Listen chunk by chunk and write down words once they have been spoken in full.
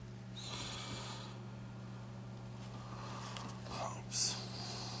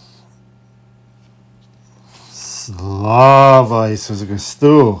Slava Isus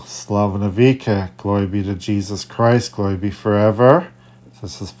Christu, Slava Navika, glory be to Jesus Christ, glory be forever.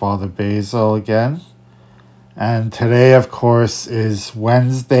 This is Father Basil again. And today, of course, is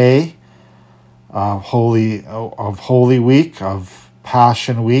Wednesday of Holy Week, of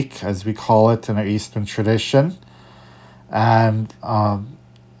Passion Week, as we call it in our Eastern tradition. And in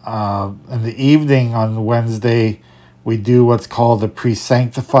the evening on Wednesday, we do what's called the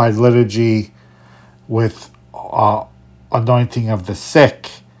pre-sanctified liturgy with anointing of the sick.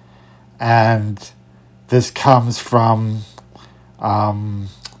 And this comes from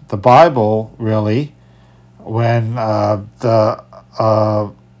the Bible, really, when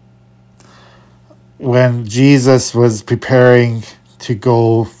Jesus was preparing to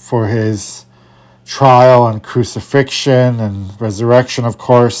go for his trial and crucifixion and resurrection, of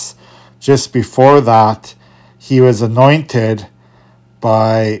course. Just before that, he was anointed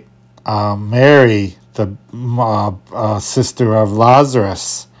by Mary, the sister of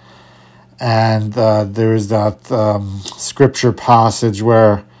Lazarus. And there's that scripture passage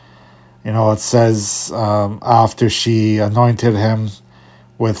where, it says after she anointed him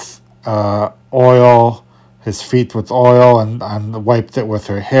with oil, his feet with oil, and wiped it with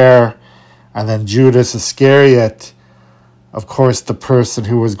her hair. And then Judas Iscariot, of course, the person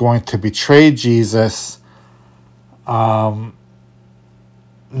who was going to betray Jesus,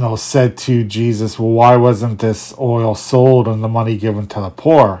 said to Jesus, well, why wasn't this oil sold and the money given to the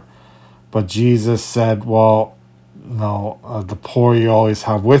poor? But Jesus said, well, the poor you always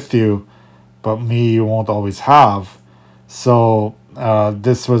have with you, but me you won't always have. So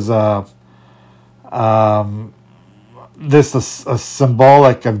this was a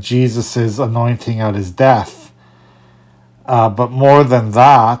symbolic of Jesus's anointing at his death. But more than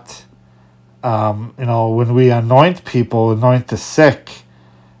that, when we anoint people, anoint the sick,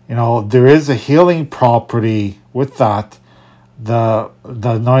 there is a healing property with that. The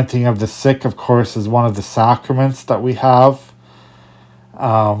anointing of the sick, of course, is one of the sacraments that we have.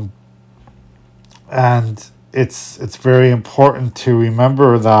 And it's very important to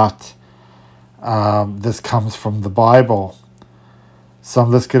remember that this comes from the Bible. So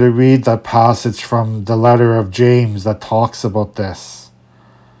I'm just going to read that passage from the letter of James that talks about this.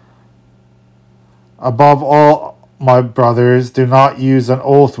 Above all, my brothers, do not use an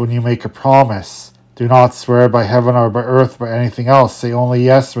oath when you make a promise. Do not swear by heaven or by earth or by anything else. Say only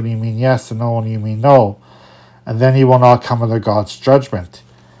yes when you mean yes and no when you mean no. And then you will not come under God's judgment.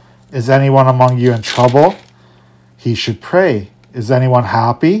 Is anyone among you in trouble? He should pray. Is anyone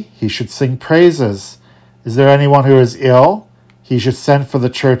happy? He should sing praises. Is there anyone who is ill? He should send for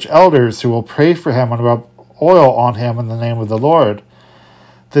the church elders who will pray for him and rub oil on him in the name of the Lord.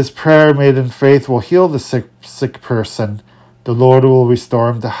 This prayer made in faith will heal the sick person. The Lord will restore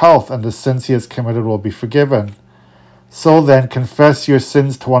him to health, and the sins he has committed will be forgiven. So then, confess your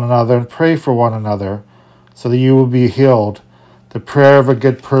sins to one another and pray for one another, so that you will be healed. The prayer of a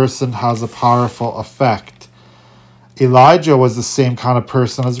good person has a powerful effect. Elijah was the same kind of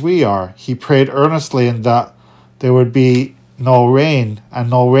person as we are. He prayed earnestly in that there would be no rain, and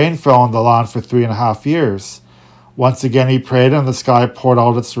no rain fell on the land for 3.5 years. Once again he prayed, and the sky poured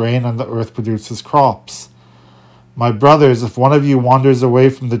out its rain, and the earth produces crops. My brothers, if one of you wanders away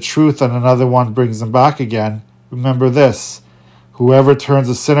from the truth and another one brings him back again, remember this: whoever turns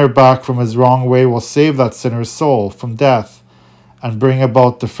a sinner back from his wrong way will save that sinner's soul from death and bring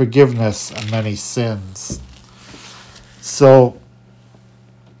about the forgiveness of many sins. So,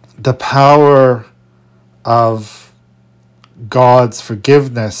 the power of God's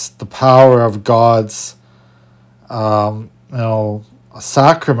forgiveness, the power of God's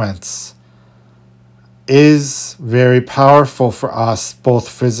sacraments is very powerful for us, both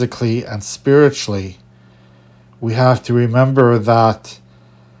physically and spiritually. We have to remember that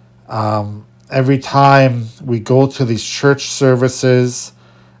every time we go to these church services,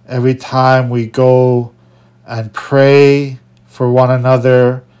 every time we go and pray for one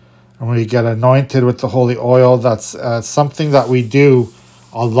another, and we get anointed with the holy oil, that's something that we do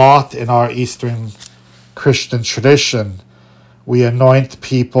a lot in our Eastern Christian tradition. We anoint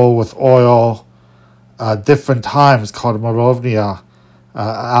people with oil different times, called Morovnia,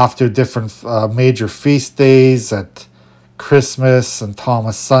 after different major feast days, at Christmas and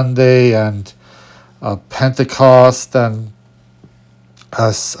Thomas Sunday and Pentecost and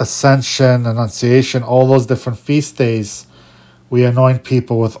Ascension, Annunciation, all those different feast days. We anoint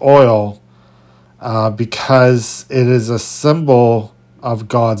people with oil because it is a symbol of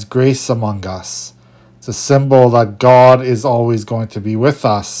God's grace among us. It's a symbol that God is always going to be with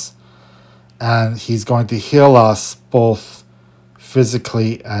us, and he's going to heal us both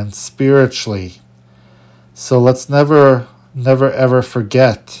physically and spiritually. So let's never ever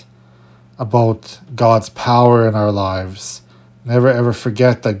forget about God's power in our lives. Never ever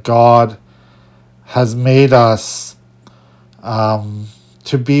forget that God has made us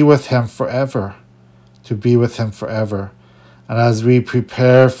to be with Him forever. To be with Him forever. And as we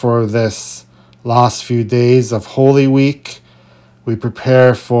prepare for this last few days of Holy Week, we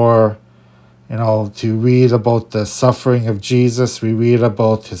prepare for, to read about the suffering of Jesus. We read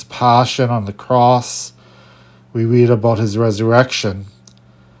about His passion on the cross. We read about His resurrection.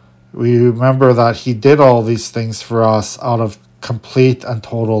 We remember that He did all these things for us out of complete and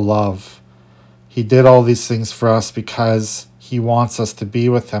total love. He did all these things for us because He wants us to be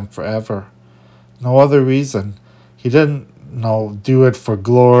with Him forever. No other reason. He didn't do it for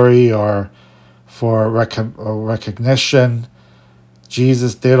glory or for recognition.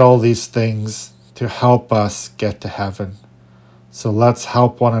 Jesus did all these things to help us get to heaven. So let's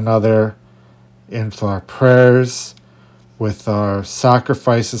help one another in our prayers, with our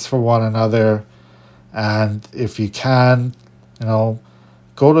sacrifices for one another. And if you can, go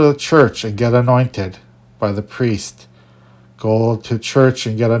to the church and get anointed by the priest. Go to church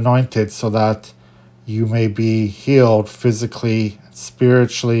and get anointed so that you may be healed physically,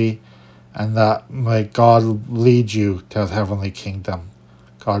 spiritually, and that may God lead you to the heavenly kingdom.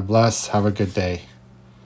 God bless. Have a good day.